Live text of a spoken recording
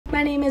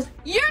My name is...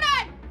 You're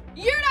not!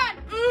 You're not!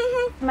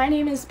 Mm-hmm. My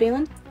name is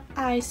Baylen.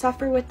 I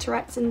suffer with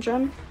Tourette's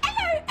syndrome.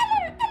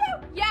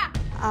 Yeah!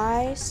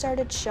 I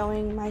started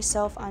showing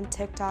myself on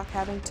TikTok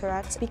having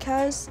Tourette's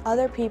because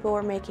other people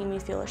were making me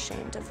feel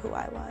ashamed of who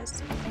I was.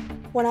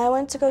 When I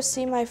went to go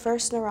see my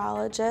first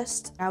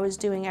neurologist, I was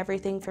doing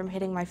everything from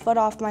hitting my foot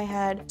off my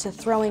head to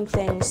throwing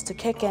things to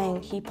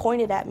kicking. He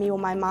pointed at me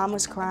when my mom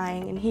was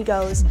crying and he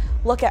goes,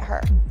 "Look at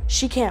her.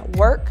 She can't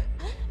work.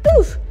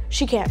 Oof.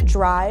 She can't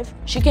drive.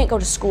 She can't go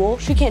to school.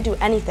 She can't do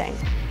anything."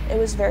 It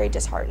was very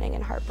disheartening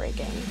and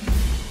heartbreaking.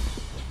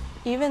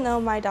 Even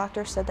though my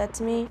doctor said that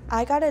to me,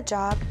 I got a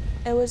job.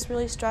 It was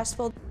really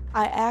stressful.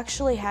 I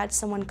actually had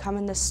someone come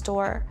in the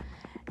store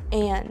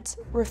and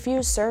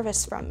refuse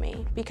service from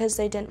me because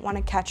they didn't want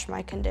to catch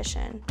my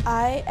condition.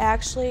 I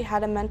actually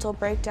had a mental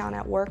breakdown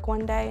at work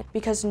one day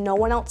because no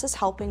one else is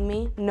helping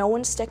me, no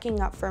one's sticking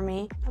up for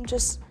me. I'm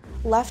just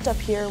left up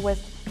here with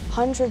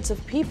hundreds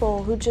of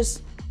people who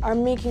just are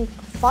making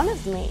fun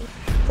of me.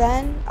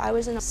 Then I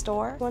was in a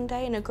store one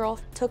day and a girl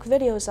took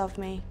videos of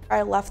me.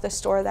 I left the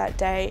store that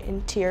day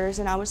in tears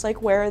and I was like,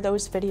 where are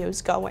those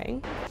videos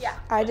going? Yeah.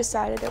 I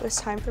decided it was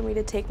time for me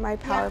to take my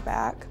power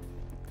back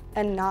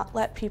and not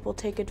let people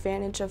take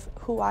advantage of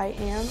who I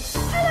am.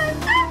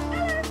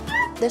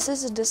 This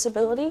is a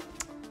disability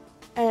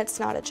and it's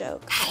not a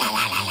joke.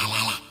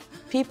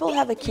 People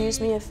have accused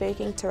me of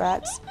faking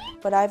Tourette's,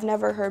 but I've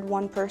never heard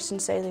one person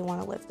say they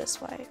want to live this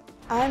way.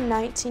 I'm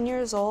 19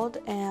 years old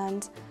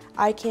and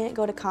I can't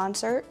go to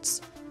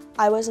concerts.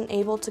 I wasn't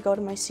able to go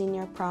to my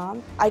senior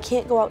prom. I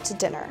can't go out to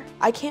dinner.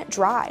 I can't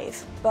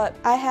drive, but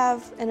I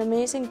have an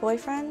amazing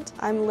boyfriend.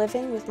 I'm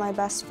living with my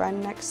best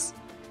friend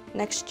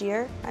next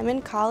year. I'm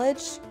in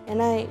college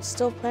and I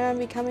still plan on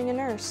becoming a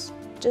nurse.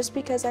 Just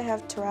because I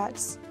have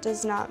Tourette's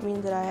does not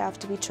mean that I have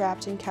to be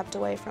trapped and kept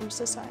away from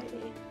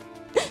society.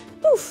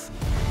 Oof.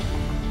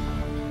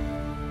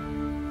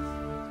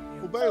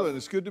 Well, Baylen,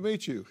 it's good to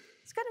meet you.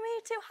 It's good to meet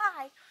you too.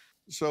 Hi.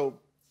 So,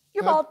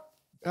 You're bald.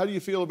 How do you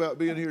feel about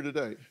being here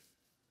today?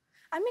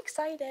 I'm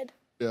excited.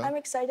 Yeah. I'm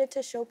excited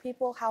to show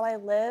people how I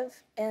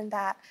live and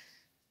that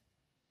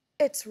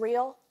it's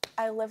real.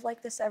 I live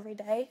like this every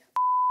day.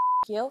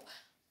 You.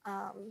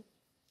 And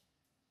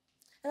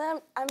then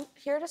I'm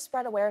here to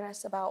spread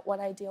awareness about what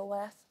I deal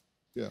with.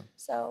 Yeah.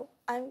 So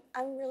I'm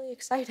really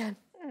excited.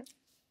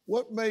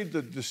 What made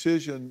the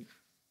decision,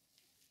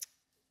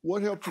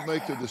 what helped you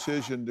make the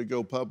decision to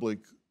go public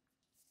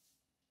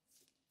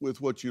with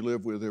what you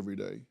live with every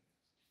day?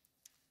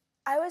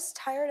 I was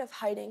tired of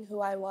hiding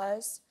who I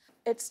was.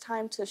 It's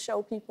time to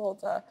show people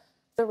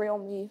the real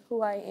me,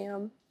 who I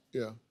am.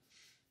 Yeah.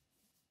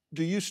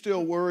 Do you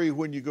still worry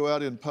when you go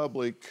out in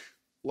public,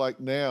 like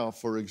now,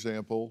 for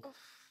example,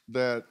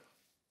 that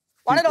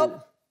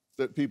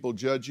people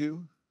judge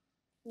you?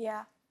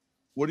 Yeah.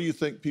 What do you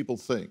think people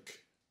think?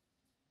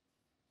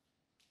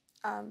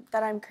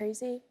 That I'm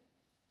crazy.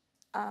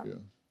 Yeah.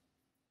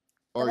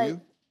 Are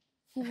you?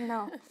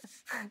 No.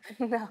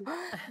 No.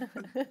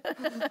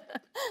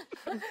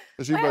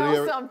 Has anybody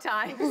ever,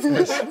 sometimes.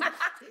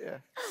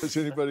 has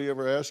anybody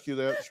ever asked you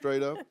that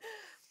straight up?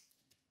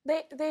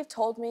 They've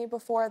told me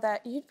before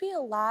that you'd be a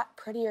lot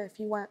prettier if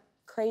you weren't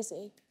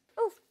crazy.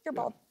 Oof, you're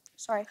bald.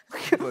 Sorry.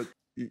 But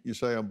you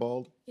say I'm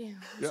bald? Yeah.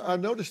 Yeah, I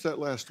noticed that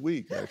last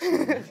week,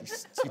 actually.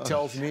 She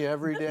tells me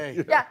every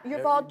day. Yeah, you're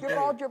bald, you're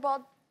bald, you're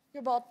bald,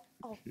 you're bald.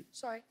 Oh,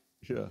 sorry.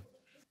 Yeah.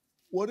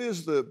 What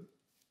is the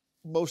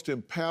most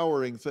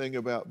empowering thing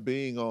about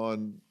being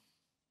on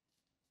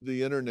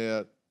the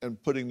internet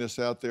and putting this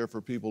out there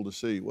for people to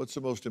see? What's the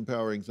most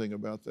empowering thing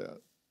about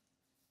that?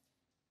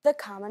 The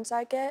comments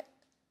I get,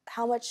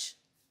 how much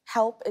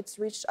help it's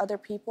reached other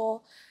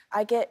people.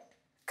 I get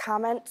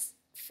comments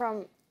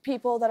from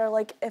people that are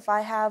like, if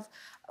I have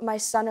my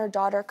son or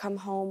daughter come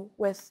home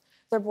with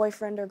their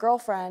boyfriend or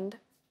girlfriend,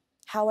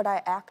 how would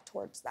I act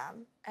towards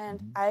them?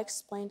 And I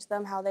explain to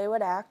them how they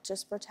would act,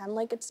 just pretend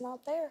like it's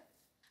not there.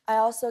 I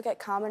also get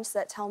comments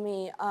that tell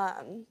me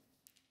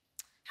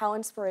how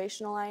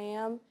inspirational I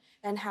am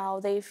and how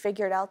they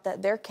figured out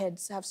that their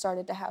kids have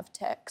started to have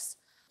tics.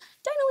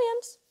 Dino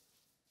Williams.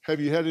 Have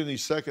you had any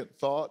second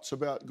thoughts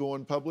about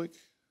going public?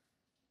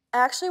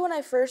 Actually, when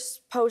I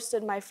first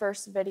posted my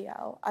first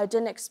video, I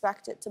didn't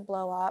expect it to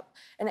blow up,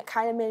 and it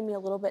kind of made me a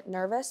little bit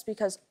nervous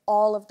because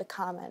all of the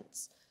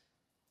comments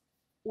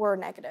were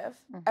negative,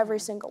 every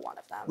single one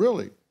of them.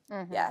 Really?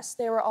 Yes,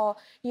 they were all,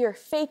 you're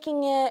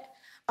faking it,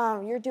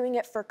 you're doing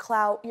it for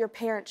clout, your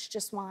parents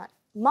just want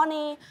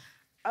money.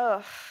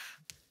 Ugh.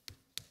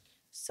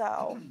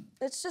 So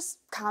it's just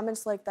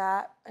comments like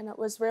that, and it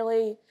was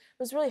really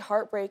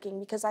heartbreaking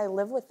because I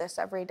live with this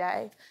every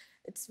day.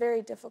 It's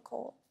very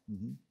difficult.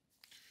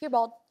 You're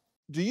bald.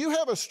 Do you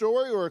have a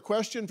story or a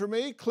question for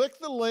me? Click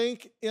the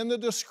link in the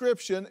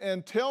description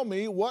and tell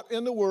me what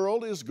in the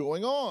world is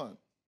going on.